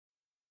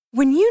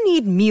When you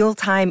need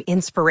mealtime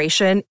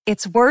inspiration,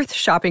 it's worth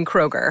shopping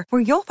Kroger,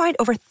 where you'll find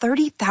over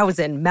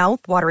 30,000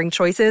 mouth-watering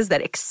choices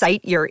that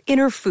excite your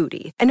inner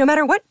foodie. And no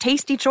matter what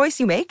tasty choice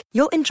you make,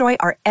 you'll enjoy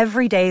our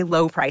everyday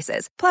low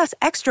prices, plus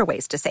extra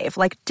ways to save,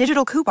 like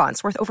digital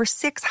coupons worth over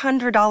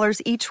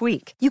 $600 each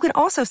week. You can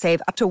also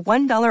save up to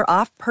 $1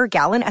 off per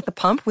gallon at the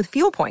pump with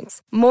fuel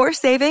points. More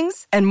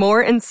savings and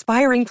more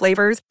inspiring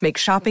flavors make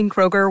shopping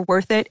Kroger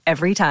worth it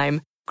every time.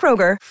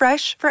 Kroger,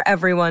 fresh for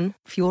everyone.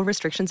 Fuel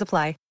restrictions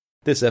apply.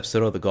 This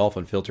episode of the Golf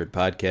Unfiltered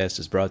podcast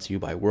is brought to you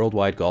by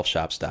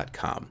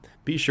WorldwideGolfShops.com.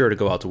 Be sure to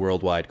go out to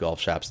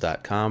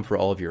WorldwideGolfShops.com for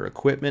all of your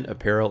equipment,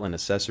 apparel, and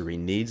accessory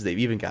needs. They've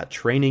even got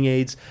training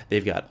aids.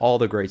 They've got all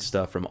the great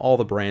stuff from all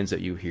the brands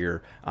that you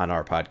hear on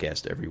our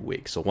podcast every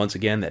week. So once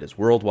again, that is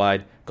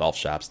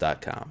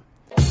WorldwideGolfShops.com.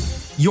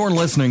 You're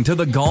listening to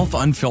the Golf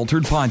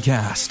Unfiltered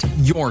podcast,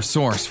 your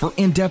source for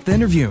in-depth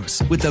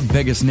interviews with the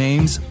biggest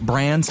names,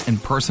 brands,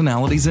 and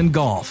personalities in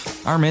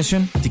golf. Our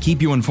mission? To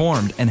keep you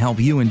informed and help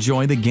you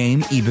enjoy the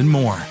game even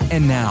more.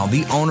 And now,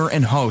 the owner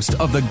and host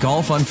of the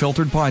Golf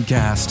Unfiltered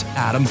podcast,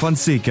 Adam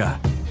Fonseca.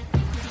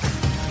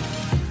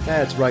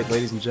 That's right,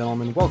 ladies and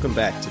gentlemen. Welcome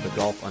back to the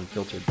Golf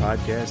Unfiltered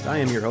podcast. I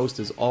am your host,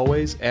 as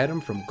always,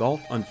 Adam from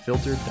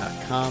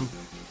GolfUnfiltered.com.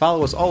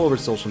 Follow us all over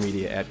social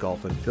media at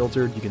Golf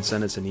Unfiltered. You can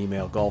send us an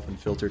email,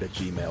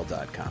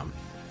 golfunfiltered@gmail.com.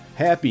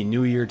 Happy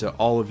New Year to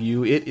all of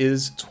you. It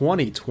is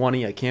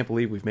 2020. I can't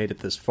believe we've made it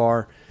this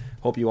far.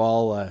 Hope you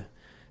all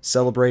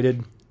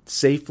celebrated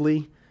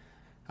safely.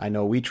 I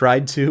know we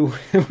tried to.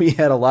 We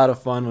had a lot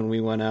of fun when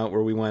we went out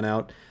where we went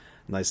out.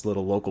 Nice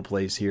little local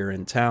place here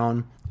in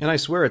town. And I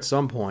swear at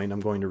some point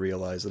I'm going to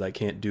realize that I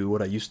can't do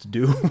what I used to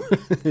do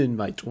in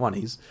my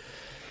 20s.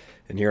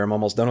 And here I'm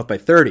almost done with my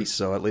 30s,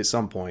 so at least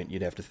some point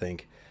you'd have to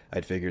think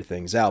I'd figure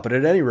things out. But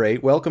at any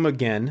rate, welcome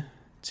again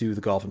to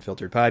the Golf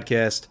Unfiltered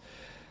podcast.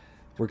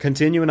 We're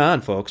continuing on,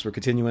 folks. We're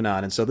continuing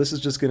on. And so this is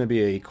just going to be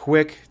a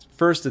quick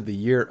first of the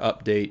year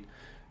update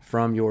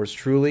from yours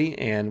truly.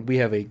 And we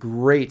have a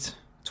great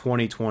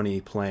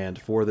 2020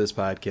 planned for this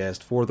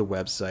podcast, for the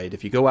website.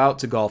 If you go out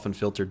to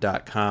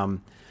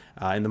golfunfiltered.com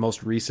in the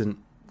most recent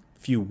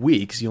few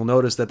weeks, you'll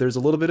notice that there's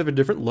a little bit of a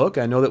different look.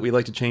 I know that we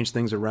like to change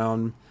things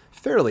around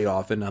fairly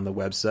often on the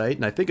website,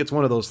 and I think it's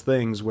one of those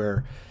things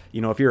where,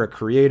 you know, if you're a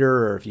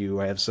creator or if you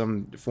have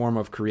some form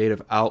of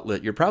creative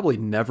outlet, you're probably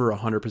never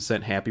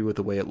 100% happy with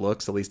the way it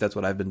looks. At least that's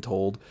what I've been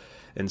told.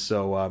 And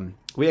so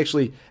we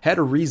actually had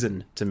a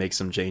reason to make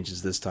some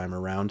changes this time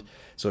around.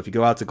 So if you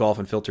go out to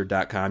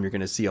golfunfiltered.com, you're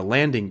going to see a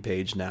landing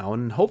page now,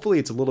 and hopefully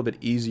it's a little bit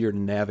easier to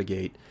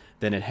navigate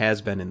than it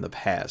has been in the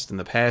past. In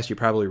the past, you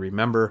probably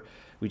remember,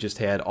 we just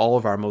had all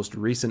of our most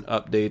recent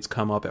updates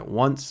come up at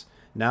once.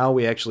 Now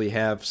we actually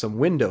have some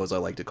windows, I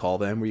like to call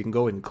them, where you can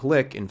go and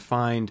click and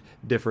find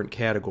different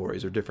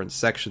categories or different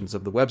sections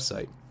of the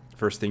website.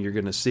 First thing you're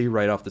going to see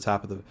right off the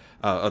top of the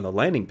on the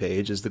landing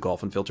page is the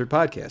Golf Unfiltered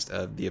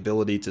podcast. The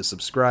ability to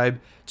subscribe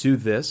to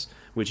this,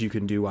 which you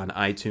can do on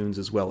iTunes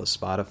as well as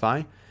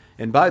Spotify.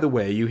 And by the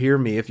way, you hear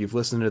me, if you've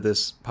listened to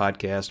this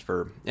podcast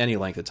for any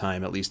length of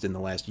time, at least in the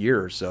last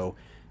year or so,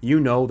 you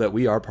know that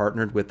we are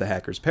partnered with the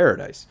Hackers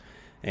Paradise.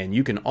 And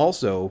you can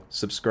also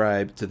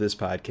subscribe to this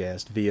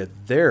podcast via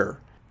their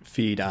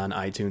feed on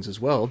iTunes as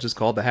well, just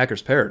called The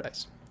Hackers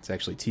Paradise. It's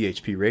actually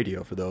THP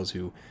Radio for those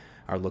who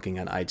are looking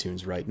on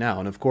iTunes right now.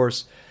 And of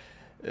course,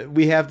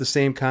 we have the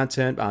same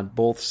content on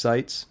both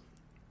sites.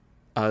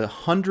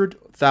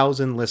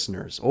 100,000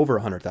 listeners, over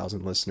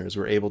 100,000 listeners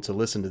were able to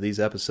listen to these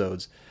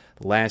episodes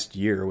last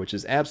year, which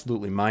is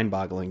absolutely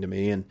mind-boggling to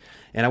me. And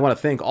I want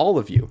to thank all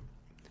of you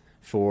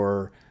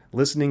for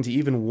listening to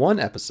even one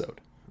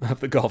episode of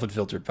the Golf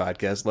Unfiltered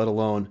podcast, let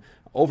alone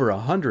over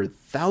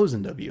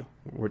 100,000 of you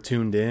were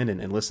tuned in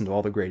and listened to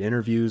all the great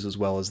interviews, as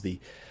well as the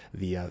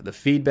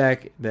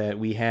feedback that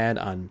we had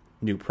on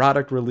new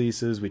product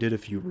releases. We did a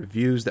few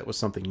reviews. That was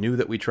something new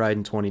that we tried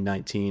in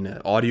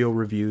 2019, audio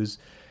reviews,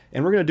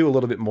 and we're going to do a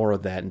little bit more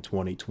of that in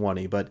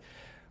 2020. But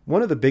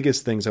one of the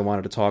biggest things I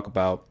wanted to talk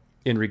about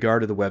in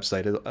regard to the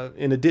website,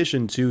 in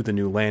addition to the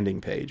new landing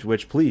page,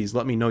 which please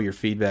let me know your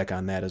feedback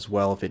on that as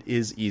well if it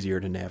is easier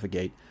to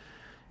navigate,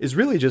 is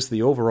really just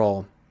the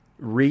overall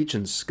reach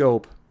and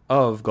scope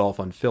of Golf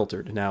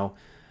Unfiltered. Now,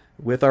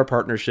 with our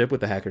partnership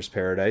with the Hackers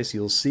Paradise,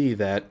 you'll see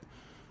that,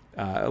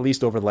 at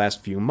least over the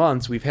last few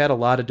months, we've had a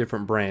lot of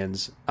different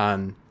brands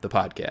on the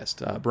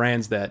podcast.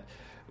 Brands that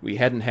we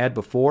hadn't had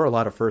before. A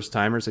lot of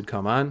first-timers had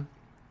come on.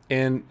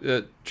 And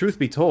truth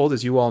be told,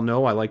 as you all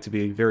know, I like to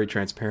be very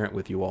transparent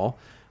with you all.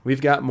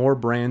 We've got more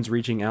brands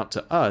reaching out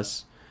to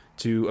us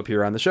to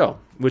appear on the show,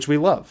 which we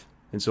love.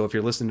 And so if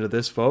you're listening to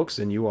this, folks,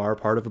 and you are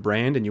part of a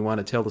brand and you want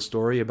to tell the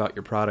story about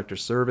your product or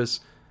service,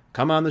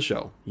 come on the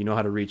show. You know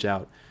how to reach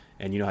out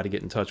and you know how to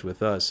get in touch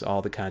with us.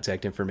 All the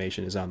contact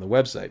information is on the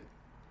website.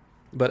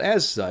 But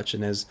as such,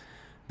 and as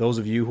those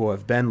of you who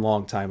have been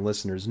longtime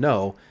listeners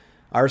know,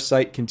 our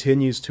site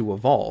continues to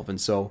evolve.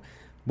 And so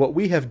what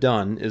we have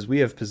done is we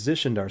have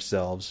positioned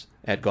ourselves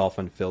at Golf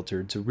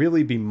Unfiltered to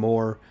really be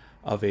more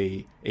of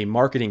a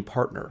marketing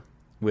partner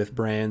with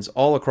brands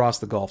all across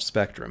the golf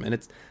spectrum. And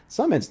it's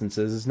some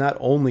instances, it's not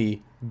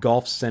only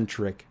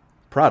golf-centric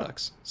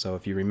products. So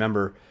if you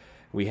remember,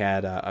 we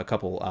had a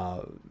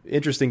couple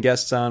interesting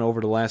guests on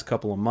over the last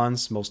couple of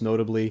months. Most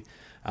notably,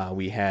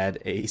 we had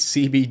a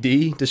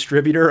CBD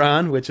distributor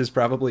on, which is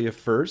probably a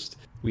first.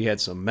 We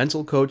had some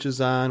mental coaches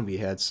on. We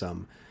had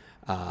some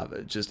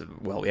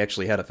we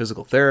actually had a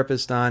physical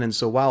therapist on. And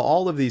so while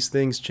all of these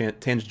things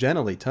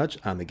tangentially touch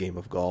on the game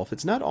of golf,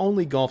 it's not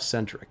only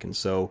golf-centric. And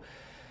so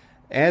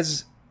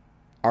as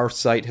our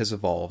site has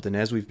evolved and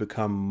as we've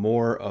become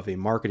more of a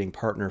marketing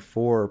partner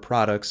for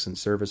products and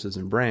services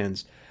and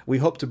brands, we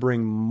hope to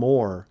bring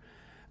more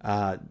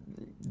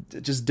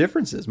just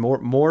differences,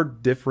 more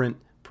different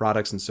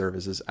products and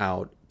services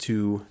out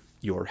to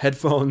your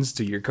headphones,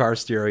 to your car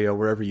stereo,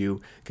 wherever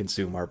you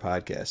consume our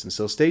podcast. And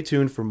so stay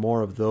tuned for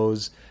more of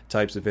those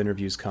types of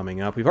interviews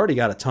coming up. We've already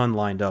got a ton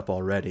lined up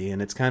already, and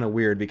it's kind of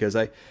weird because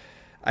I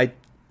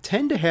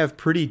tend to have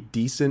pretty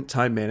decent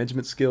time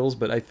management skills,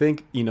 but I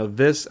think,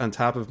 this on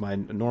top of my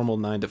normal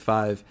 9 to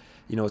 5,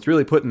 it's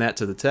really putting that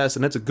to the test,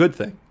 and that's a good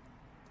thing.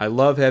 I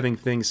love having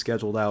things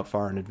scheduled out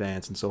far in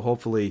advance, and so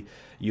hopefully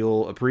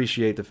you'll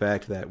appreciate the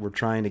fact that we're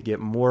trying to get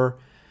more,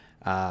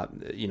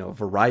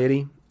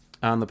 variety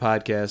on the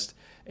podcast,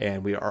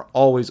 and we are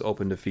always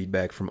open to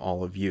feedback from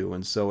all of you.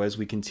 And so as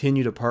we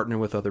continue to partner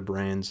with other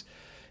brands,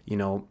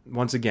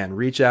 once again,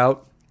 reach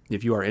out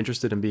if you are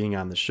interested in being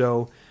on the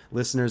show.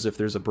 Listeners, if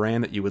there's a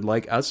brand that you would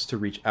like us to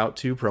reach out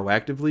to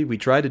proactively, we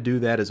try to do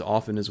that as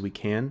often as we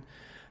can.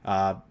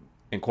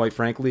 And quite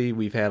frankly,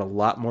 we've had a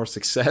lot more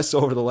success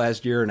over the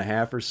last year and a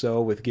half or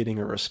so with getting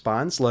a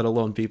response, let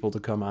alone people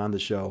to come on the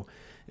show.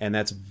 And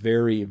that's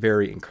very,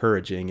 very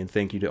encouraging. And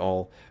thank you to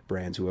all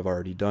brands who have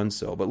already done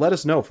so. But let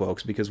us know,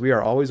 folks, because we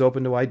are always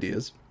open to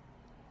ideas.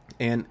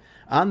 And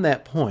on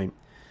that point,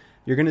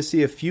 you're going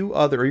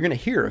to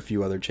hear a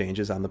few other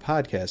changes on the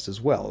podcast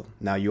as well.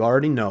 Now, you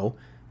already know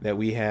that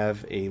we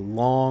have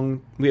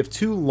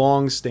two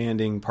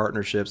long-standing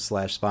partnerships /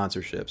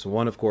 sponsorships.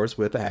 One, of course,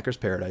 with the Hackers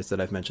Paradise that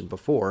I've mentioned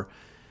before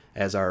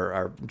as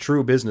our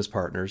true business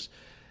partners.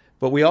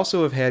 But we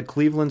also have had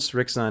Cleveland,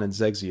 Srixon, and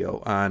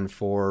Zexio on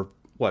for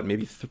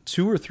maybe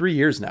 2 or 3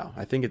 years now.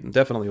 I think it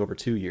definitely over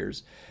 2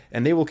 years.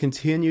 And they will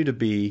continue to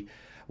be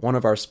one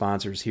of our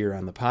sponsors here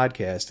on the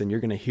podcast. And you're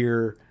going to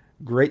hear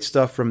great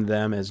stuff from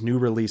them as new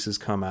releases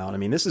come out. I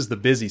mean, this is the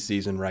busy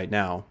season right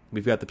now.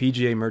 We've got the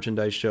PGA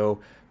Merchandise Show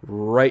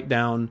right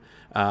down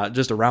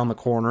just around the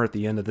corner at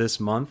the end of this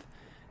month.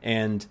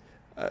 And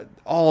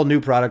all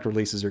new product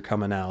releases are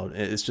coming out.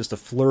 It's just a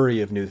flurry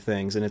of new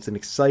things. And it's an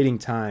exciting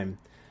time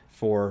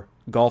for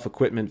golf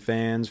equipment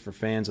fans, for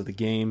fans of the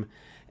game.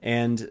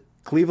 And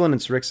Cleveland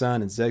and Srixon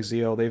and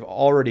Zexio, they've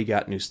already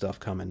got new stuff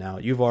coming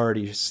out. You've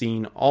already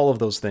seen all of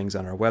those things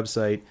on our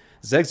website.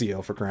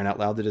 Zexio, for crying out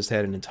loud, they just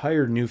had an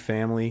entire new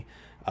family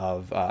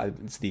of,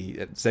 it's the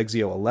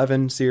Zexio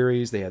 11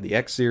 series. They have the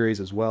X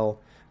series as well.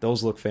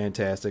 Those look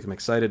fantastic. I'm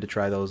excited to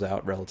try those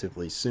out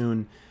relatively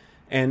soon.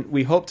 And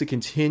we hope to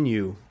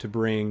continue to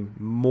bring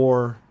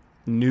more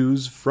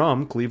news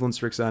from Cleveland,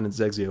 Srixon, and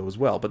Zexio as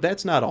well. But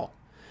that's not all.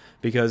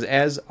 Because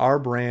as our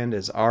brand,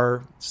 as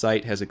our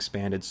site has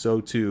expanded, so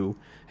too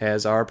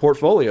has our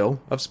portfolio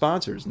of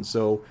sponsors. And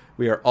so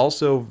we are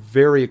also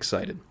very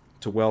excited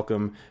to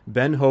welcome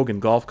Ben Hogan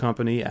Golf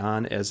Company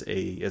on as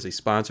a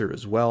sponsor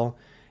as well,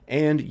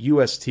 and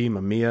UST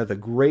Mamiya, the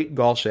great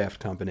golf shaft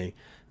company.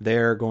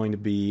 They're going to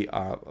be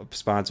a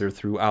sponsor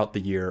throughout the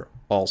year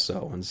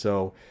also. And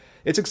so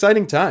it's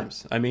exciting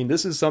times. I mean,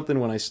 this is something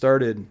when I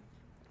started,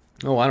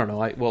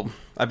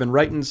 I've been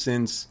writing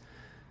since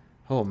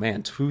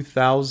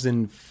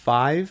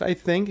 2005, I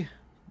think.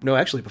 No,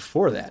 actually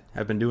before that.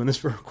 I've been doing this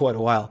for quite a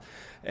while.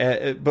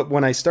 But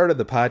when I started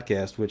the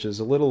podcast, which is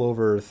a little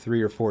over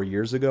 3 or 4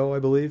 years ago, I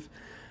believe,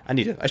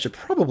 I should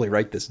probably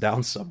write this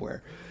down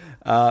somewhere.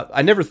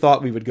 I never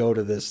thought we would go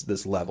to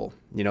this level.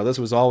 This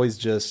was always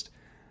just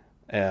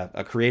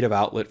a creative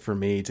outlet for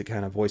me to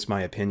kind of voice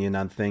my opinion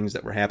on things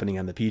that were happening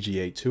on the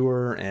PGA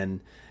Tour,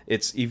 and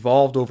it's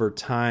evolved over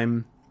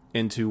time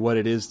into what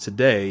it is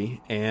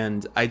today.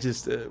 And I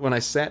just, when I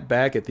sat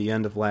back at the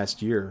end of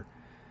last year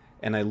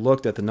and I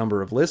looked at the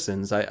number of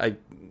listens, I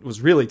was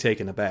really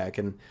taken aback.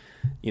 And,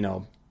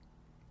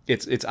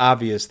 it's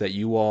obvious that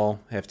you all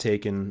have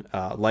taken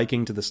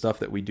liking to the stuff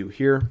that we do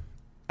here.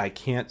 I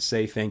can't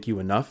say thank you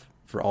enough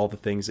for all the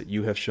things that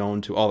you have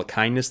shown, to all the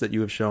kindness that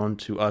you have shown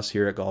to us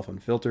here at Golf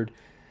Unfiltered.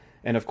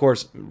 And of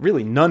course,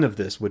 really none of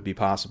this would be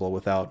possible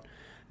without,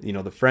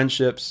 the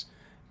friendships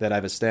that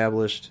I've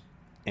established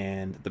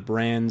and the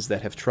brands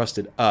that have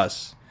trusted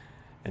us,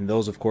 and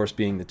those, of course,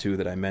 being the two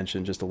that I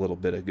mentioned just a little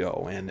bit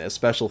ago. And a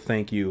special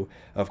thank you,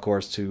 of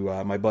course,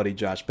 to my buddy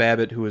Josh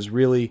Babbitt, who is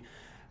really,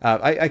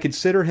 I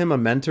consider him a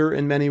mentor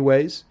in many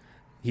ways.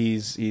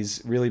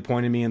 He's really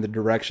pointed me in the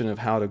direction of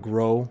how to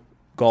grow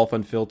Golf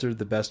Unfiltered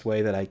the best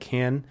way that I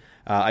can.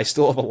 I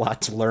still have a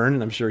lot to learn,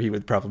 and I'm sure he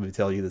would probably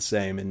tell you the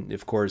same. And,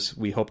 of course,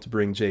 we hope to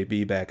bring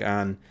JB back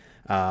on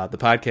the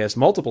podcast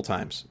multiple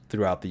times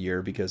throughout the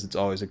year, because it's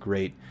always a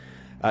great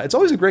It's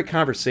always a great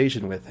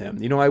conversation with him.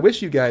 I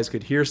wish you guys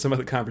could hear some of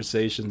the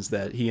conversations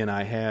that he and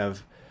I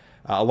have,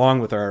 along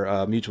with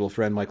our mutual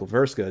friend Michael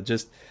Verska,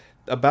 just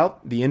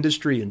about the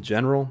industry in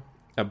general,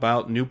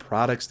 about new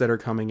products that are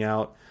coming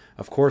out.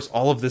 Of course,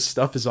 all of this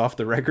stuff is off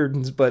the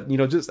record, but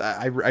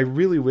I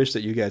really wish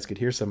that you guys could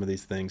hear some of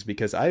these things,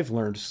 because I've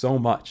learned so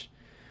much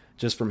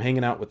just from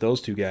hanging out with those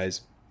two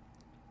guys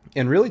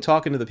and really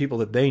talking to the people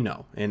that they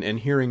know, and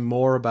hearing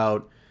more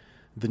about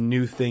the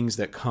new things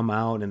that come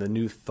out and the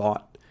new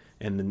thought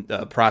and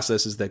the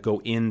processes that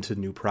go into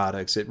new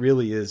products. It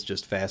really is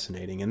just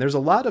fascinating. And there's a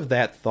lot of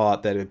that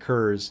thought that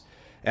occurs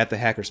at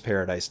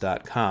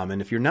thehackersparadise.com.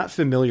 And if you're not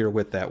familiar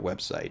with that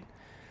website,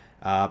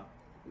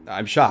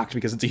 I'm shocked,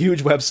 because it's a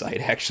huge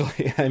website,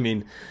 actually. I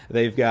mean,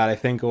 they've got, I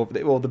think,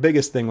 the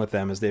biggest thing with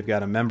them is they've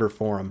got a member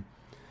forum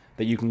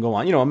that you can go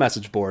on, a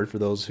message board for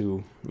those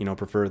who,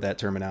 prefer that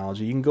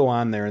terminology. You can go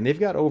on there, and they've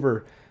got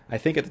over, I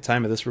think at the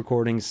time of this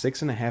recording,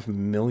 6.5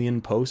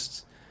 million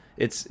posts.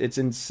 It's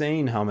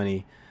insane how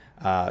many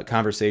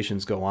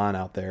conversations go on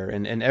out there.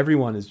 And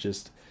everyone is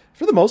just,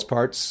 for the most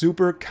part,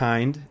 super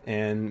kind,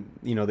 and,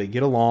 they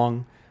get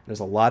along. There's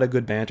a lot of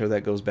good banter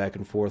that goes back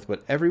and forth,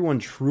 but everyone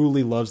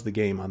truly loves the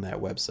game on that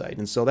website.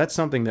 And so that's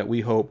something that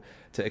we hope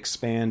to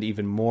expand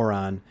even more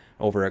on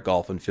over at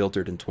Golf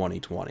Unfiltered in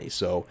 2020.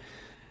 So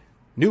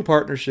new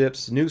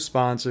partnerships, new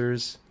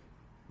sponsors,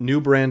 new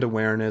brand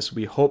awareness.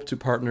 We hope to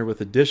partner with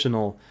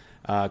additional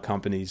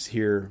companies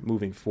here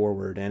moving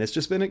forward. And it's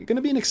just going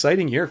to be an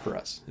exciting year for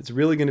us. It's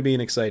really going to be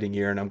an exciting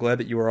year. And I'm glad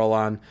that you are all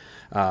on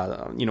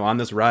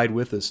this ride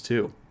with us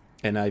too.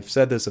 And I've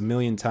said this a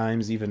million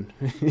times, even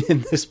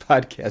in this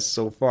podcast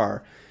so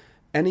far.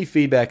 Any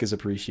feedback is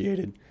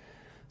appreciated.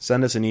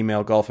 Send us an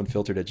email,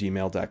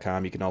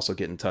 golfunfiltered@gmail.com. You can also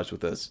get in touch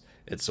with us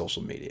at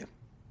social media.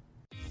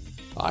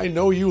 I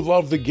know you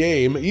love the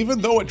game, even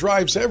though it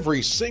drives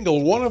every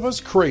single one of us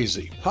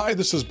crazy. Hi,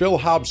 this is Bill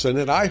Hobson,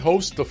 and I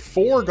host the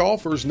 4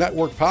 Golfers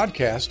Network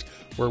podcast,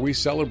 where we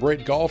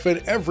celebrate golf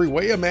in every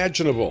way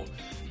imaginable.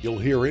 You'll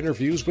hear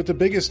interviews with the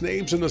biggest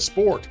names in the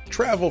sport,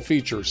 travel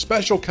features,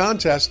 special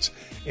contests,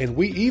 and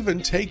we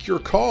even take your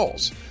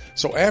calls.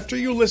 So after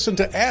you listen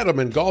to Adam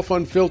and Golf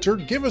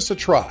Unfiltered, give us a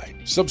try.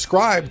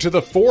 Subscribe to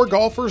the 4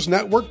 Golfers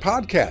Network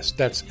podcast.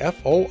 That's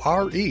FORE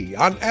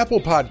on Apple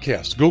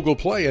Podcasts, Google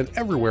Play, and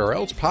everywhere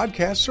else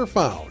podcasts are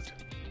found.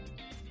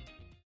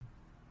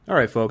 All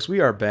right, folks, we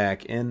are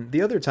back. And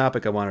the other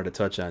topic I wanted to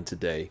touch on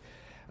today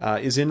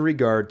is in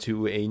regard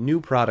to a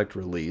new product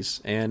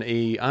release and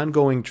a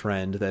ongoing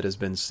trend that has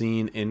been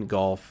seen in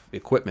golf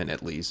equipment,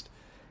 at least,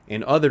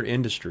 in other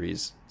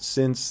industries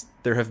since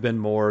there have been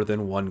more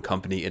than one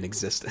company in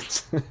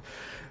existence.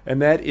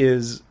 And that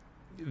is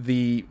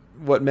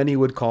what many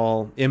would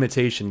call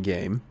imitation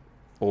game,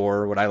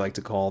 or what I like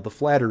to call the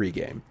flattery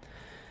game.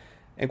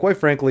 And quite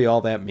frankly,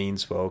 all that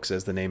means, folks,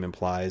 as the name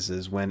implies,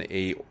 is when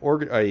a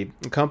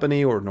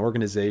company or an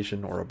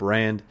organization or a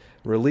brand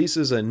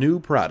releases a new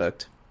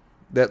product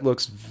that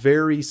looks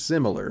very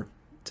similar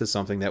to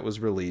something that was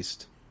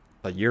released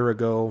a year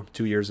ago,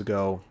 2 years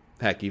ago,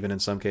 heck, even in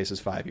some cases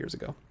 5 years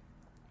ago.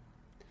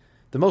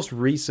 The most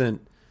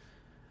recent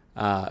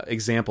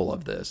example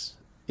of this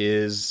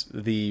is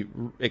the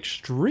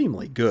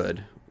extremely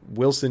good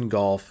Wilson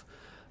Golf,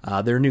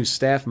 their new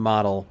staff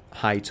model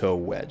high toe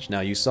wedge. Now,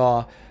 you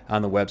saw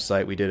on the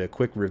website we did a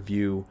quick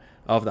review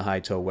of the high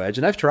toe wedge,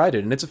 and I've tried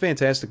it, and it's a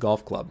fantastic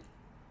golf club.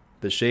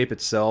 The shape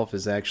itself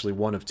is actually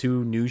one of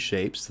 2 new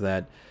shapes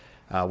that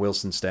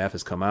Wilson staff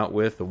has come out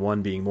with, the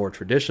one being more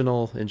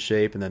traditional in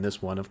shape, and then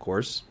this one, of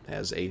course,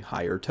 has a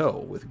higher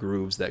toe with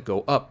grooves that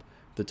go up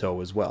the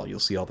toe as well. You'll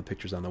see all the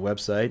pictures on the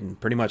website and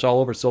pretty much all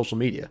over social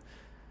media.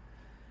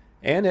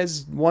 And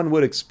as one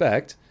would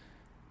expect,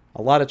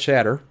 a lot of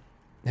chatter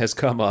has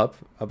come up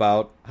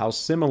about how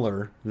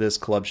similar this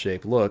club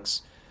shape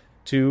looks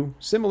to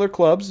similar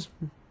clubs,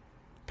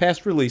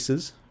 past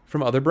releases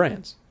from other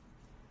brands.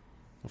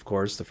 Of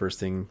course, the first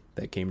thing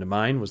that came to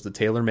mind was the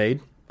TaylorMade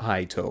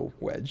high toe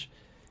wedge,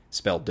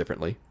 spelled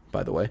differently,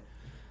 by the way.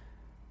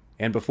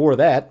 And before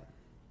that,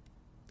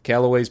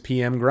 Callaway's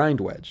PM grind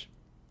wedge.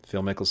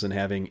 Phil Mickelson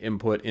having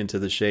input into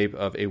the shape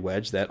of a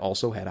wedge that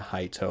also had a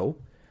high toe.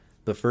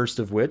 The first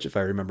of which, if I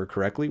remember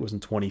correctly, was in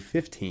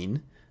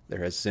 2015.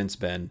 There has since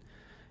been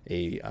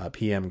a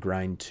PM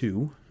Grind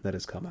 2 that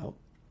has come out.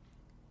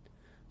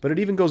 But it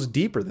even goes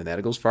deeper than that.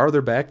 It goes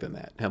farther back than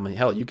that.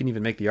 Hell, you can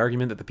even make the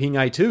argument that the Ping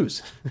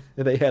I2s,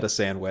 they had a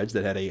sand wedge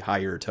that had a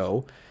higher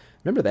toe.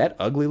 Remember that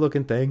ugly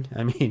looking thing?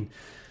 I mean,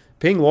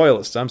 Ping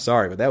loyalists, I'm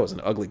sorry, but that was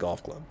an ugly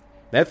golf club.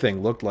 That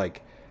thing looked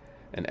like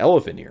an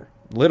elephant ear.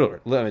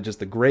 Literally, just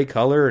the gray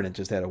color, and it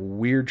just had a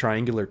weird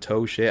triangular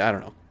toe shape. I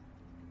don't know.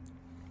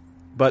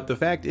 But the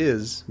fact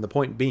is, the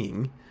point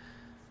being,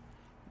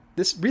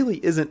 this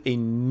really isn't a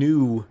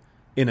new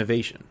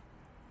innovation.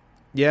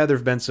 Yeah, there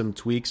have been some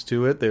tweaks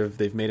to it.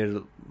 They've made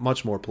it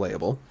much more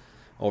playable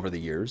over the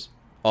years.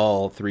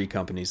 All 3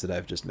 companies that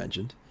I've just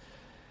mentioned.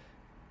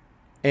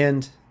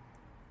 And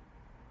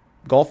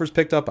golfers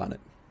picked up on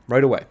it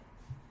right away.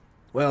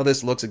 Well,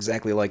 this looks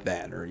exactly like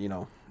that, or,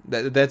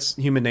 that's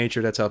human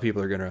nature. That's how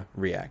people are going to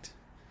react.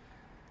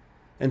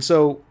 And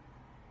so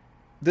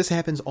this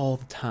happens all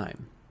the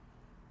time.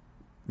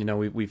 You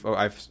know,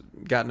 I've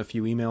gotten a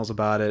few emails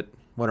about it.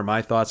 What are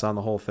my thoughts on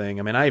the whole thing?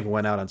 I mean, I even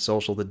went out on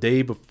social the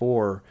day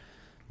before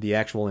the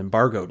actual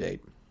embargo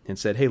date and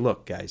said, hey,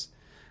 look, guys,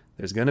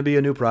 there's going to be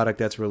a new product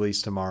that's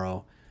released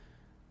tomorrow,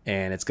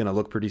 and it's going to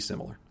look pretty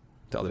similar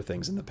to other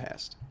things in the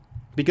past.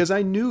 Because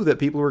I knew that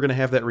people were going to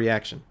have that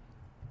reaction.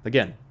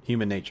 Again,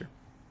 human nature.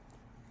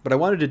 But I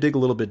wanted to dig a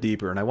little bit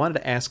deeper, and I wanted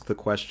to ask the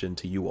question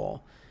to you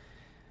all.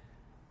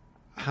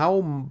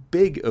 How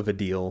big of a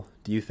deal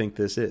do you think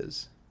this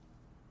is,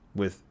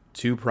 with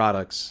two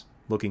products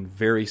looking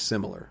very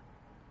similar,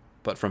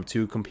 but from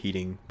two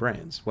competing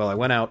brands? Well, I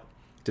went out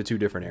to two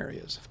different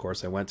areas. Of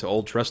course, I went to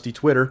old trusty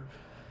Twitter,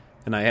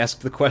 and I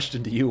asked the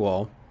question to you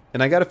all,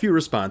 and I got a few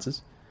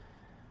responses.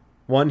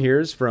 One here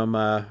is from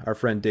our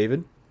friend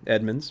David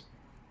Edmonds.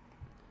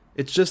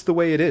 It's just the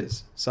way it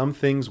is. Some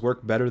things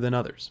work better than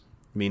others,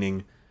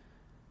 meaning,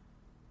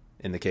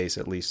 in the case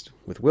at least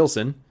with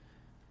Wilson,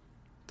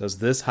 does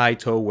this high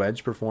toe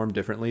wedge perform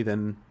differently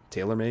than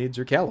TaylorMade's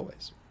or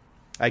Callaway's?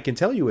 I can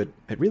tell you it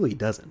really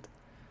doesn't.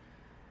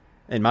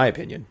 In my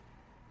opinion.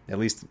 At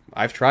least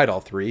I've tried all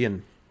three,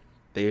 and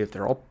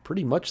they're all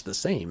pretty much the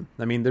same.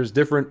 I mean, there's a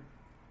different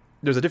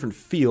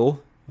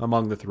feel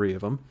among the three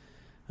of them.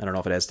 I don't know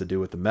if it has to do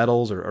with the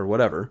metals or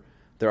whatever.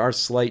 There are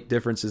slight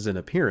differences in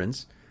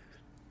appearance,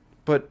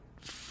 but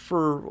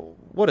for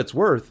what it's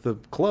worth, the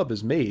club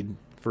is made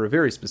for a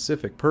very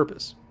specific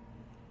purpose.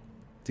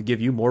 To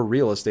give you more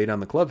real estate on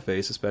the club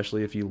face,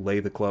 especially if you lay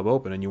the club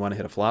open and you want to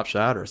hit a flop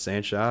shot or a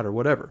sand shot or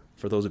whatever.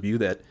 For those of you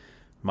that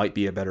might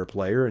be a better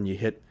player and you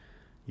hit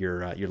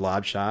your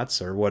lob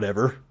shots or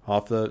whatever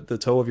off the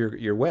toe of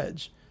your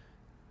wedge.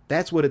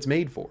 That's what it's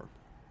made for.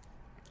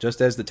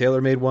 Just as the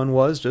TaylorMade one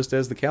was, just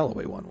as the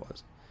Callaway one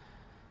was.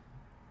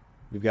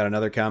 We've got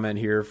another comment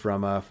here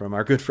from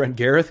our good friend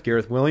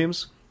Gareth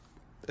Williams.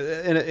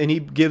 And he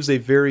gives a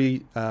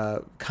very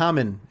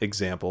common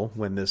example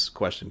when this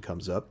question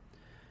comes up.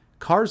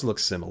 Cars look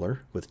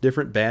similar, with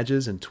different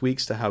badges and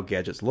tweaks to how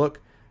gadgets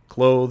look.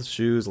 Clothes,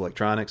 shoes,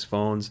 electronics,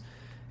 phones.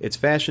 It's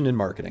fashion and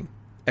marketing.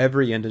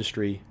 Every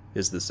industry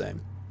is the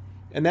same.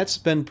 And that's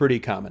been pretty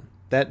common.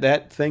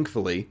 That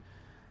thankfully,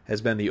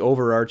 has been the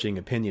overarching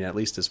opinion, at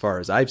least as far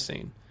as I've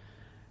seen,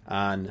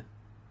 on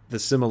the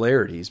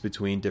similarities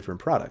between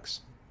different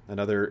products.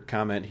 Another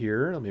comment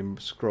here, let me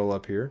scroll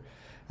up here,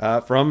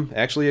 from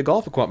actually a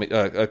golf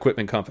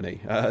equipment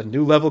company,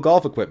 New Level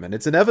Golf Equipment.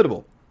 It's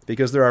inevitable,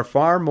 because there are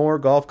far more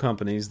golf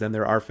companies than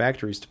there are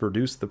factories to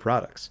produce the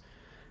products.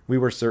 We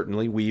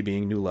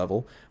being New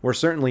Level, were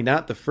certainly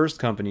not the first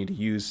company to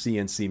use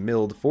CNC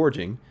milled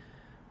forging,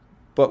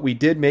 but we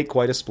did make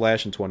quite a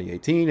splash in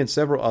 2018, and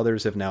several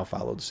others have now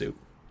followed suit.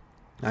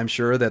 I'm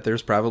sure that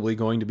there's probably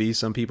going to be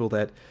some people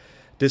that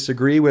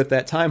disagree with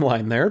that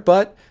timeline there,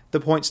 but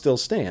the point still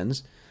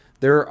stands.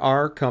 There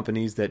are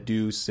companies that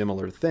do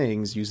similar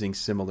things using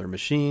similar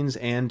machines,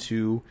 and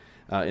to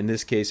in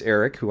this case,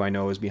 Eric, who I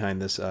know is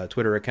behind this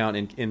Twitter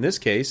account, in this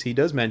case, he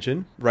does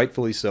mention,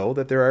 rightfully so,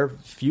 that there are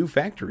few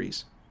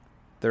factories.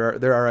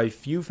 There are a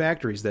few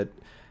factories that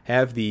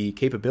have the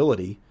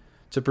capability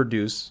to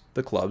produce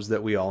the clubs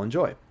that we all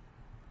enjoy.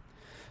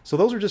 So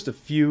those are just a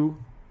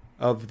few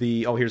of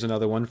the... Oh, here's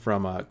another one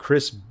from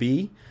Chris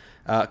B.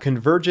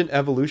 Convergent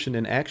evolution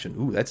in action.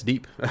 Ooh, that's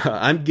deep.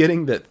 I'm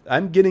getting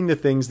the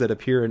things that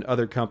appear in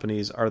other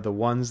companies are the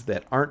ones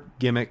that aren't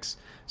gimmicks,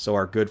 so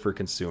are good for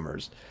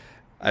consumers.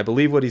 I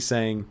believe what he's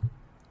saying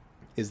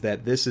is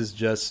that this is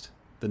just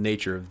the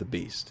nature of the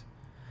beast.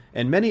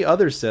 And many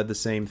others said the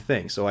same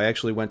thing. So I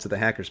actually went to the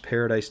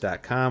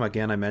hackersparadise.com.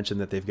 Again, I mentioned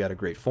that they've got a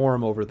great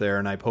forum over there,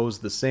 and I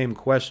posed the same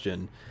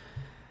question.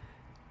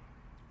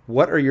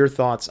 What are your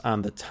thoughts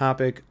on the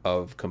topic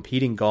of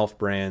competing golf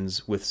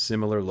brands with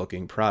similar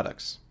looking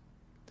products?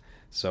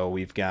 So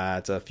we've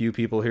got a few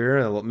people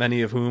here,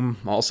 many of whom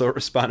also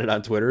responded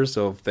on Twitter.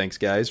 So thanks,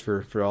 guys,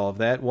 for all of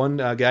that. One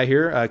guy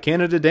here,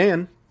 Canada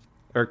Dan,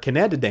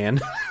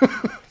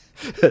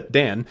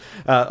 Dan,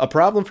 a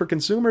problem for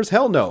consumers?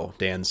 Hell no,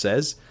 Dan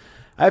says.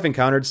 I've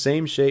encountered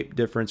same shape,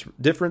 different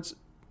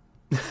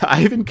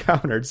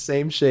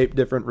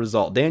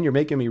result. Dan, you're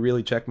making me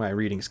really check my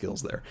reading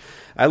skills there.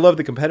 I love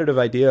the competitive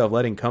idea of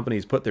letting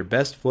companies put their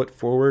best foot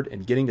forward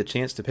and getting the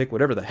chance to pick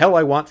whatever the hell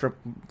I want from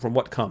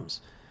what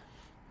comes.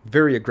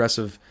 Very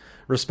aggressive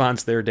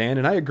response there, Dan,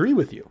 and I agree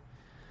with you.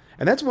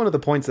 And that's one of the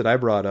points that I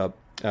brought up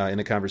in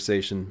a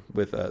conversation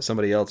with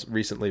somebody else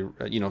recently,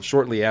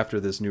 shortly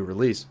after this new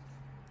release.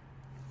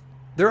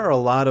 There are a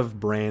lot of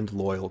brand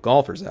loyal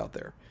golfers out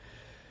there.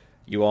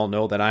 You all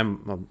know that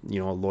I'm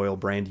a loyal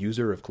brand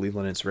user of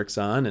Cleveland and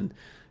Srixon, and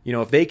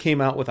if they came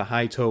out with a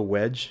high toe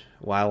wedge,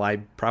 while I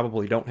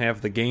probably don't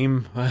have the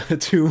game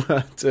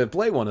to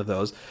play one of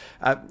those,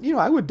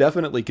 I would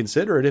definitely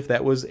consider it if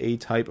that was a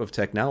type of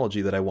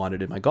technology that I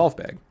wanted in my golf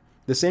bag.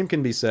 The same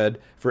can be said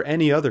for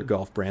any other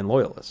golf brand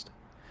loyalist.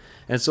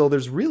 And so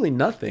there's really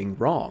nothing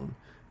wrong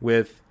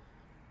with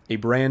a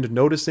brand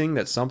noticing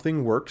that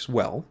something works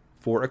well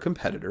for a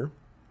competitor,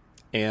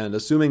 and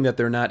assuming that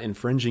they're not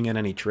infringing on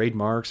any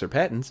trademarks or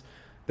patents,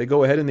 They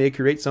go ahead and they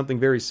create something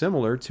very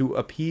similar to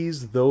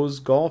appease those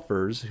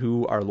golfers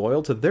who are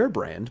loyal to their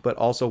brand but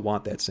also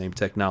want that same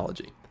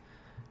technology.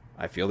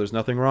 I feel there's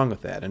nothing wrong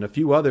with that. And a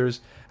few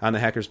others on the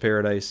Hacker's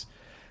Paradise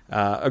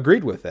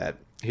agreed with that.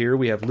 Here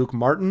we have Luke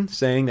Martin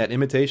saying that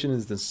imitation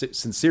is the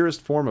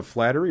sincerest form of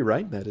flattery.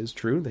 Right, that is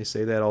true. They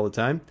say that all the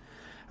time.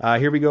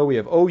 Here we go. We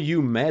have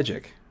OU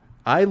Magic.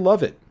 I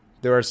love it.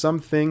 There are some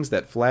things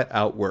that flat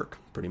out work.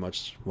 Pretty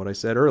much what I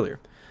said earlier.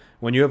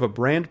 When you have a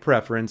brand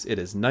preference, it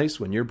is nice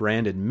when your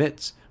brand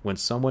admits when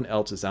someone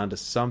else is onto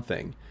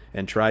something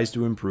and tries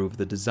to improve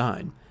the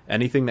design.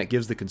 Anything that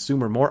gives the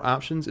consumer more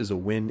options is a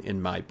win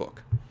in my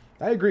book.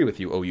 I agree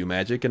with you, OU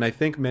Magic, and I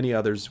think many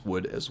others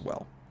would as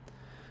well.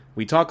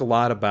 We talk a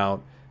lot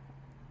about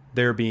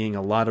there being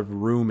a lot of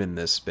room in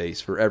this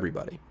space for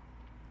everybody.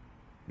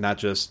 Not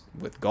just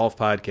with golf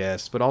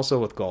podcasts, but also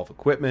with golf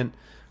equipment,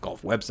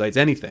 golf websites,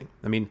 anything.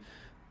 I mean,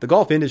 the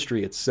golf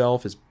industry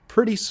itself is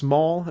pretty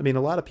small. I mean,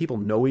 a lot of people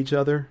know each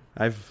other.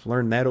 I've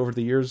learned that over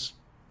the years,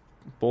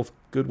 both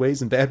good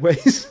ways and bad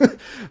ways.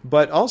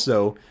 But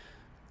also,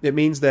 it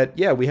means that,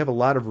 yeah, we have a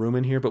lot of room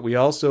in here, but we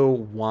also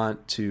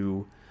want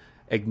to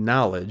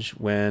acknowledge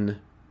when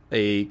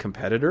a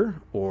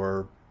competitor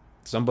or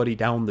somebody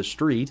down the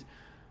street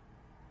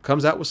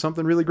comes out with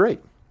something really great.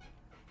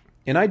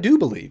 And I do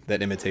believe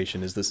that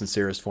imitation is the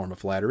sincerest form of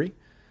flattery,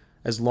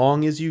 as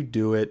long as you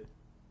do it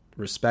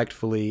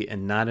respectfully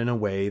and not in a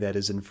way that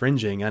is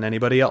infringing on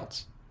anybody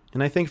else.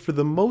 And I think for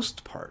the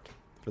most part,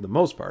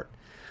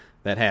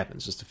 that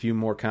happens. Just a few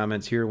more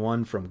comments here.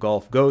 One from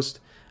Golf Ghost.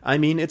 I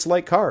mean, it's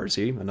like cars.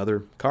 See,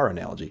 another car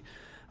analogy.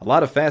 A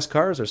lot of fast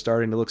cars are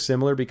starting to look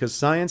similar because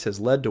science has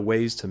led to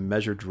ways to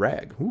measure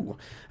drag.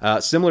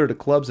 Similar to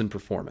clubs in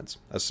performance.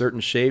 A certain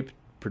shape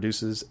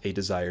produces a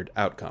desired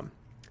outcome.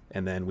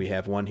 And then we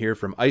have one here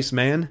from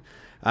Iceman.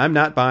 I'm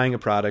not buying a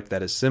product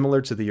that is similar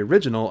to the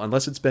original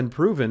unless it's been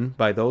proven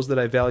by those that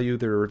I value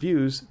their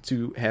reviews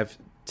to have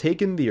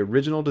taken the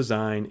original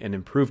design and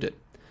improved it.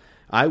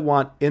 I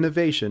want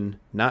innovation,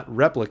 not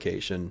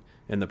replication,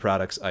 in the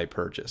products I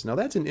purchase. Now,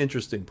 that's an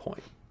interesting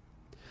point.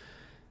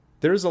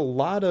 There's a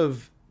lot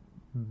of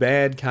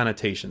bad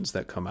connotations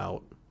that come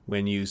out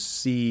when you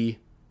see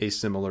a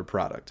similar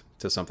product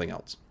to something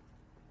else.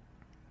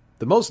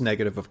 The most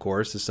negative, of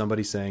course, is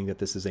somebody saying that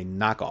this is a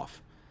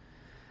knockoff.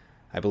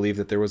 I believe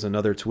that there was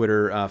another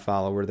Twitter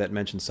follower that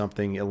mentioned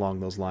something along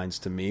those lines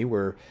to me,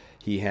 where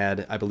he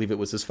had, I believe it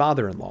was his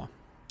father-in-law,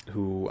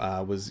 who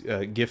was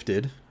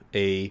gifted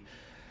a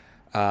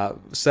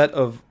set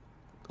of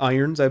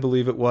irons, I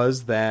believe it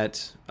was,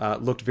 that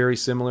looked very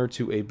similar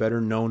to a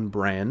better-known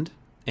brand,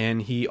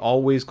 and he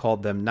always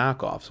called them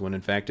knockoffs, when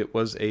in fact it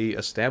was a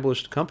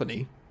established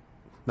company,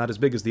 not as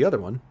big as the other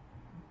one,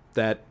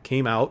 that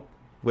came out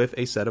with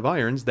a set of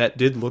irons that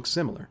did look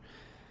similar.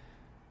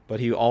 But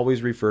he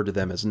always referred to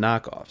them as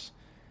knockoffs.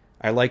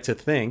 I like to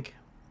think,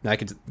 I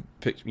could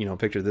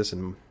picture this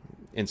and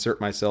insert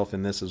myself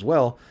in this as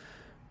well,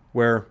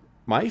 where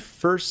my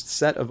first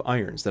set of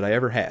irons that I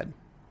ever had,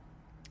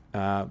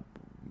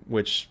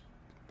 which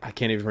I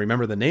can't even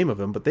remember the name of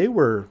them, but they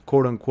were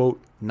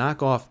quote-unquote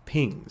knockoff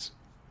pings.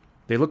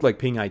 They looked like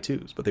Ping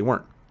I2s, but they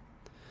weren't.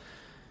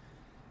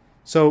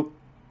 So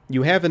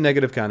you have a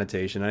negative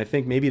connotation, and I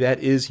think maybe that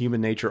is human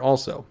nature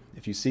also.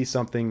 If you see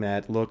something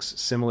that looks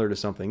similar to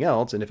something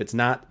else, and if it's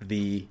not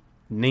the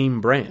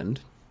name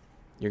brand,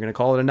 you're going to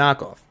call it a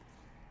knockoff.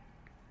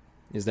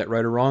 Is that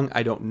right or wrong?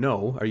 I don't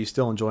know. Are you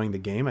still enjoying the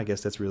game? I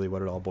guess that's really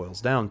what it all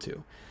boils down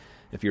to.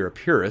 If you're a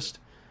purist,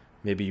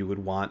 maybe you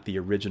would want the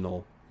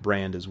original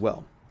brand as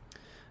well.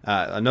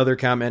 Another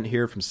comment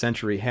here from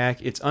Century Hack.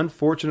 It's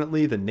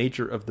unfortunately the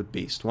nature of the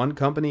beast. One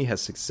company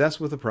has success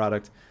with a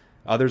product,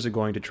 others are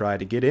going to try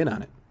to get in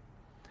on it.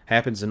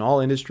 Happens in all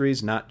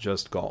industries, not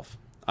just golf.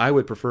 I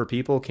would prefer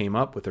people came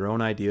up with their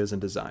own ideas and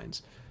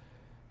designs.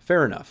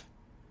 Fair enough.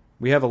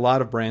 We have a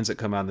lot of brands that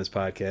come on this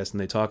podcast, and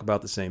they talk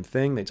about the same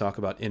thing. They talk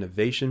about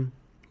innovation.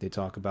 They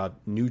talk about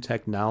new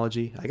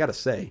technology. I got to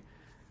say,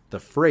 the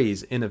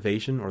phrase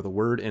innovation, or the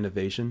word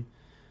innovation,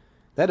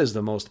 that is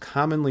the most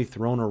commonly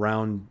thrown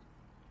around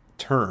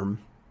term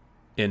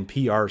in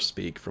PR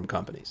speak from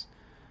companies.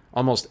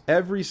 Almost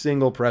every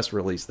single press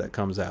release that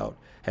comes out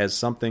has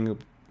something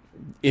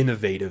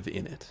innovative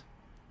in it.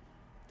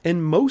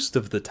 And most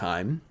of the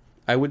time,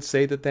 I would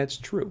say that that's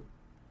true.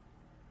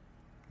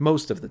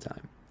 Most of the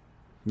time.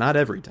 Not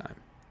every time.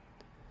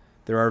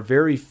 There are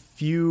very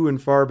few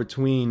and far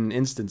between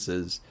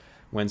instances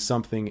when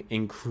something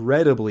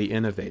incredibly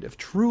innovative,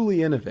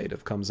 truly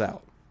innovative, comes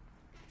out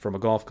from a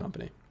golf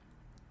company.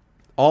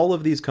 All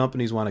of these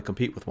companies want to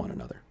compete with one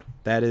another.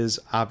 That is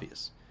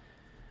obvious.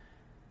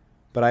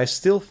 But I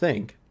still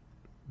think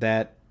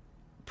that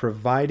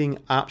providing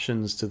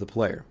options to the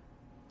player,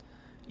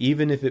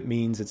 even if it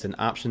means it's an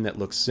option that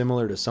looks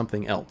similar to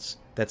something else,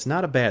 that's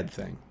not a bad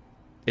thing.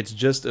 It's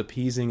just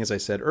appeasing, as I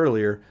said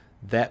earlier,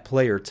 that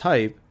player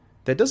type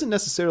that doesn't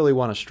necessarily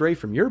want to stray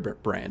from your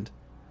brand,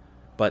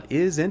 but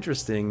is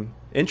interested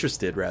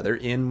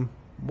in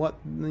what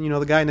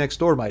the guy next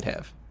door might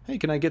have. Hey,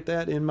 can I get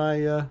that in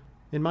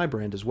my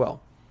brand as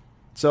well?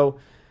 So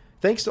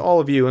thanks to all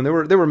of you, and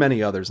there were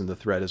many others in the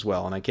thread as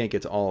well, and I can't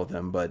get to all of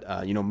them, but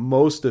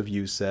most of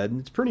you said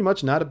it's pretty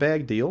much not a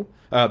big deal.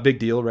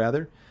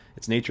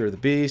 It's nature of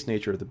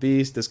the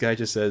beast. This guy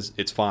just says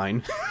it's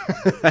fine.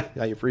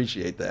 I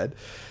appreciate that.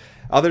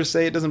 Others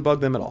say it doesn't bug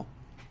them at all.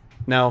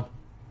 Now,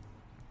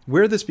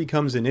 where this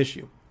becomes an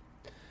issue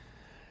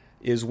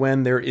is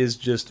when there is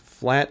just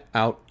flat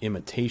out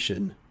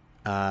imitation,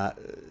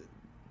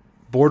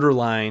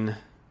 borderline,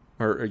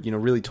 or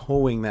really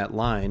towing that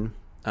line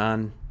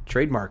on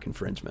trademark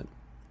infringement.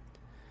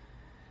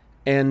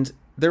 And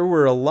there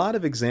were a lot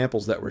of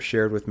examples that were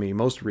shared with me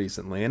most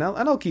recently, and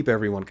I'll keep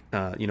everyone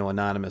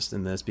anonymous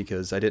in this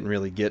because I didn't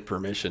really get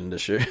permission to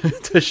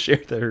share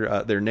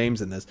their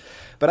names in this.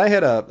 But I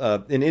had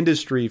an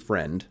industry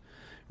friend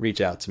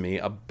reach out to me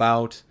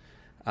about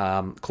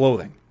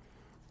clothing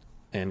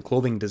and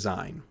clothing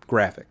design,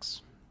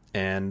 graphics.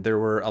 And there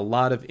were a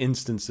lot of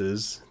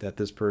instances that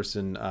this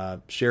person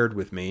shared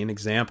with me, and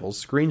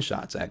examples,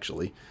 screenshots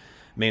actually,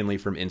 mainly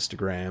from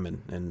Instagram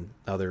and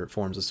other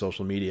forms of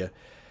social media,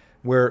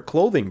 where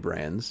clothing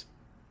brands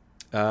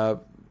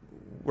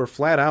were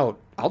flat out,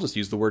 I'll just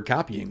use the word,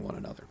 copying one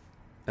another.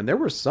 And there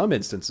were some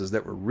instances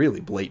that were really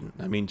blatant.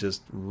 I mean,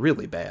 just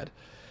really bad.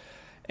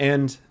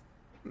 And,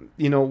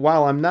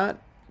 while I'm not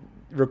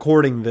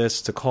recording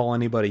this to call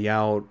anybody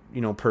out,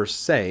 per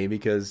se,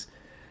 because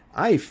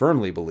I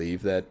firmly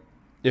believe that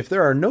if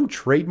there are no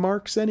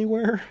trademarks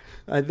anywhere,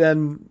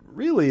 then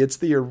really it's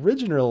the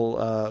originator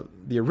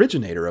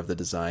of the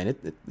design.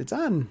 It's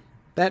on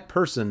that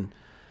person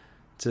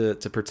to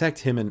protect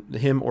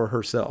him or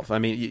herself. I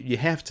mean, you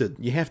have to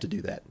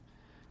do that.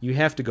 You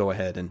have to go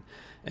ahead and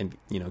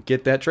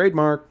get that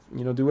trademark.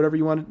 Do whatever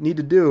you need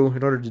to do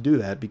in order to do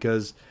that,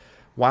 because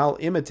while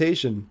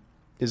imitation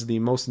is the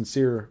most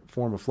sincere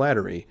form of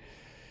flattery,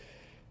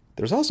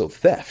 there's also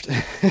theft.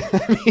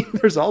 I mean,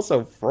 there's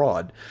also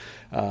fraud,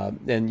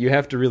 and you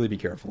have to really be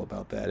careful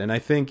about that. And I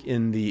think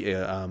in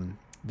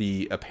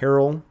the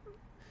apparel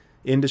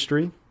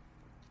industry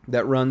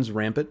that runs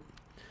rampant,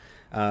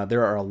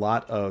 there are a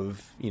lot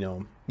of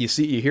you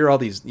hear all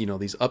these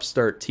these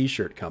upstart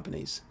T-shirt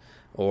companies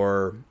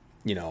or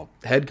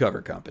head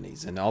cover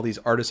companies and all these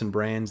artisan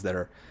brands that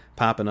are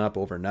popping up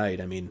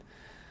overnight. I mean,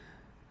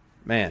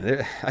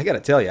 man, I got to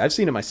tell you, I've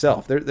seen it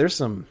myself. There's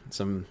some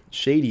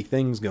shady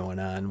things going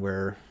on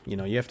where,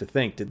 you have to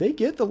think, did they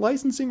get the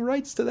licensing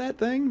rights to that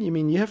thing? I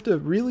mean, you have to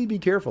really be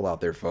careful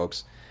out there,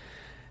 folks.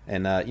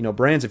 And,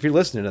 brands, if you're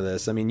listening to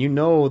this, I mean,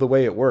 the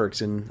way it works,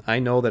 and I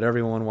know that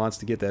everyone wants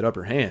to get that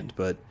upper hand,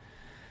 but,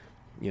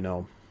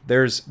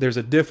 there's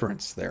a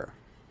difference there.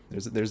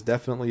 There's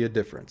definitely a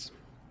difference.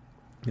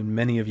 And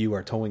many of you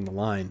are towing the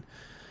line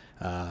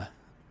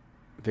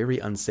very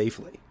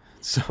unsafely.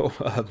 So,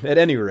 at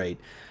any rate,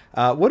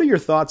 what are your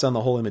thoughts on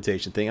the whole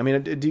imitation thing? I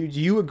mean, do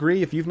you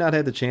agree, if you've not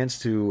had the chance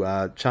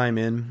to chime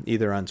in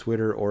either on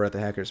Twitter or at the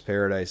Hackers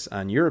Paradise,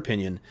 on your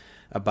opinion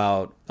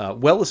about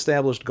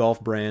well-established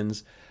golf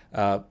brands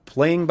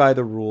playing by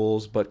the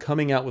rules but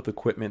coming out with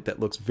equipment that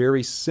looks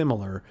very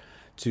similar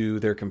to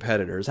their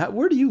competitors?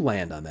 Where do you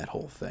land on that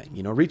whole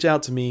thing? Reach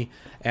out to me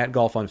at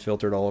Golf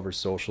Unfiltered all over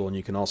social, and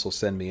you can also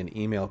send me an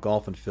email,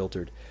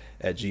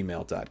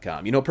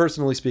 golfunfiltered@gmail.com.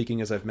 Personally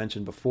speaking, as I've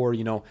mentioned before,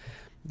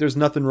 there's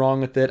nothing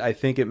wrong with it. I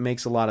think it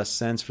makes a lot of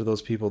sense for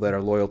those people that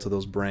are loyal to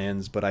those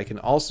brands, but I can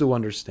also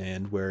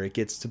understand where it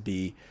gets to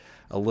be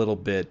a little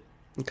bit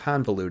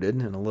convoluted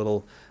and a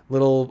little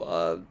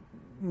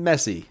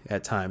messy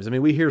at times. I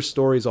mean, we hear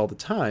stories all the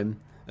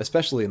time,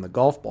 especially in the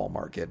golf ball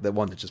market. The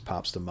one that just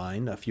pops to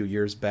mind, a few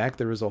years back,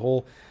 there was a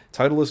whole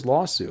Titleist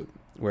lawsuit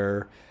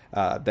where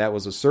that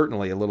was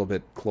certainly a little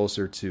bit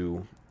closer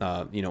to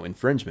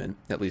infringement,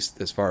 at least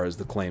as far as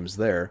the claims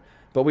there.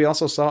 But we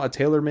also saw a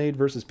TaylorMade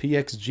versus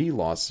PXG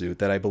lawsuit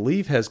that I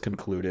believe has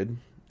concluded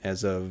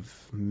as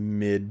of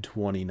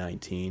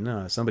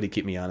mid-2019. Somebody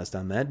keep me honest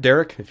on that.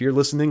 Derek, if you're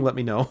listening, let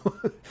me know.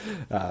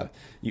 Our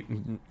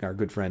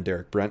good friend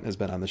Derek Brent has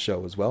been on the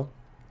show as well.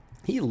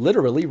 He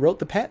literally wrote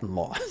the patent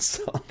law,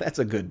 so that's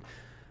a good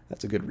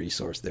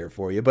resource there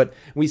for you. But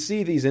we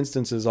see these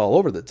instances all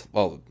over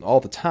all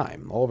the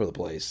time, all over the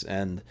place.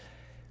 And,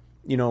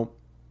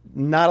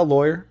 not a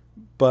lawyer,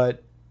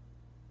 but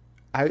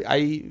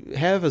I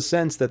have a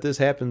sense that this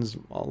happens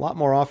a lot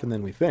more often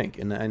than we think.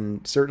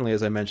 And certainly,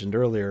 as I mentioned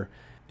earlier,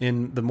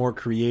 in the more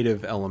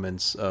creative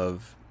elements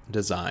of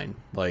design,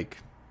 like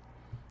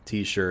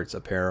T-shirts,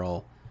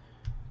 apparel,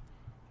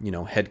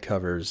 head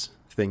covers,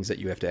 things that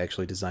you have to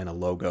actually design a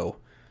logo.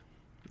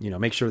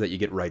 Make sure that you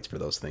get rights for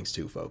those things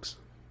too, folks.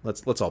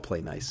 Let's all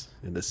play nice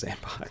in this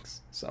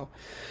sandbox. So,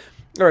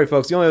 all right,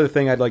 folks, the only other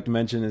thing I'd like to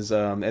mention is,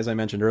 as I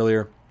mentioned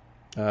earlier,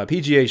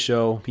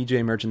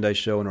 PGA Merchandise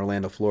Show in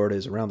Orlando, Florida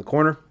is around the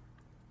corner.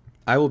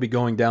 I will be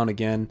going down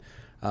again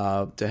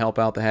to help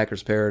out the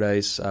Hackers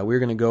Paradise. We're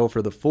going to go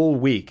for the full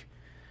week,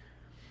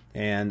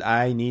 and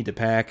I need to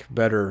pack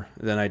better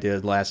than I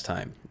did last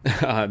time.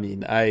 I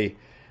mean, I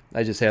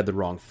just had the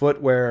wrong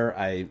footwear.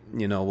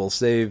 Will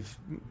save,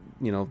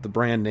 the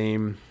brand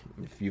name.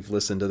 If you've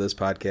listened to this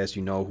podcast,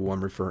 you know who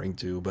I'm referring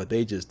to, but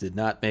they just did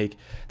not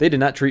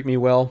treat me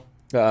well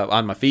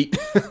on my feet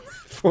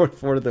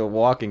for the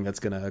walking that's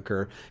going to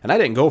occur. And I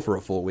didn't go for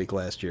a full week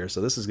last year,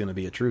 so this is going to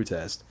be a true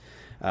test.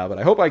 But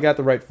I hope I got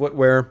the right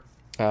footwear.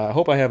 I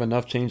hope I have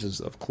enough changes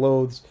of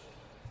clothes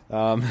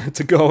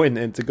to go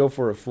and to go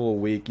for a full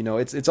week. You know,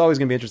 it's always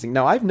going to be interesting.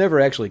 Now, I've never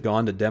actually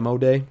gone to demo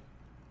day.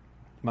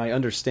 My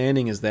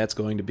understanding is that's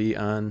going to be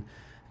on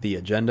the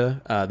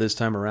agenda this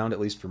time around, at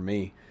least for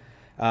me.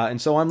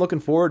 And so I'm looking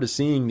forward to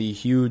seeing the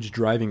huge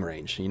driving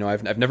range. You know,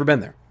 I've never been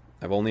there.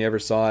 I've only ever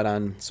saw it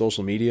on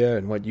social media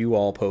and what you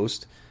all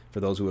post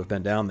for those who have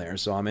been down there.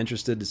 So I'm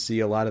interested to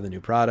see a lot of the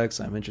new products.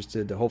 I'm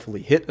interested to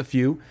hopefully hit a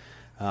few.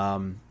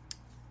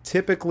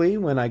 Typically,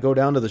 when I go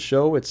down to the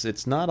show,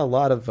 it's not a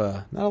lot of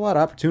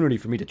opportunity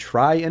for me to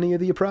try any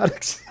of the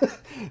products,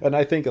 and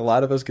I think a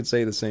lot of us could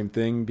say the same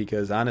thing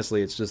because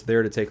honestly, it's just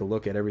there to take a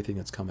look at everything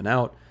that's coming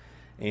out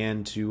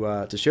and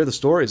to share the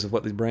stories of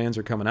what these brands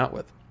are coming out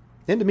with,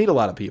 and to meet a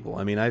lot of people.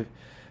 I mean,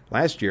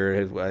 last year,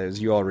 as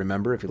you all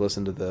remember, if you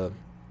listened to the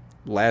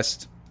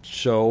last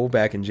show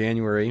back in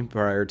January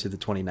prior to the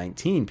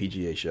 2019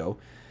 PGA show.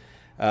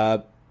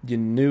 You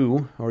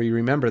knew or you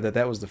remember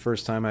that was the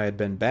first time I had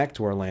been back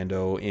to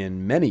Orlando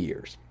in many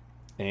years.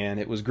 And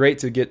it was great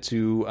to get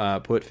to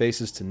put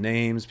faces to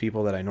names,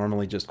 people that I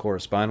normally just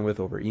correspond with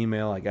over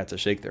email. I got to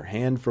shake their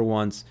hand for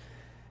once,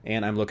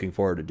 and I'm looking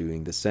forward to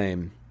doing the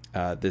same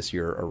this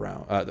year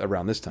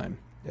around this time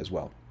as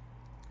well.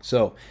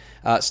 So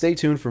stay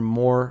tuned for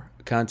more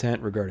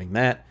content regarding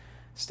that.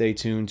 Stay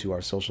tuned to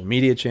our social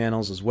media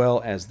channels as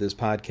well as this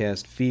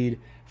podcast feed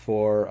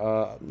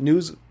for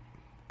news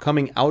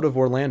coming out of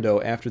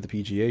Orlando after the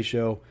PGA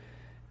show.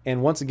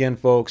 And once again,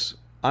 folks,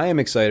 I am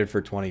excited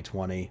for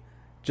 2020.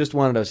 Just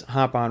wanted to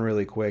hop on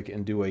really quick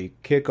and do a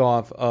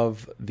kickoff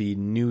of the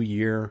new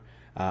year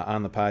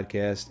on the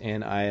podcast.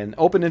 And an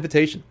open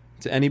invitation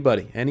to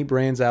anybody, any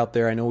brands out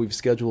there. I know we've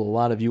scheduled a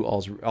lot of you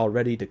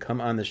already to come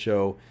on the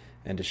show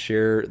and to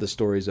share the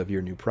stories of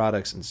your new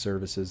products and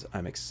services.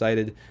 I'm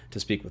excited to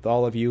speak with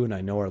all of you, and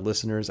I know our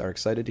listeners are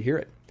excited to hear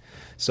it.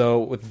 So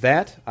with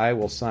that, I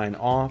will sign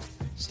off.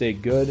 Stay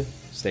good,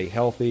 stay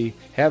healthy,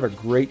 have a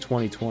great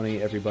 2020,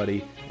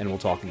 everybody, and we'll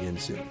talk again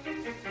soon.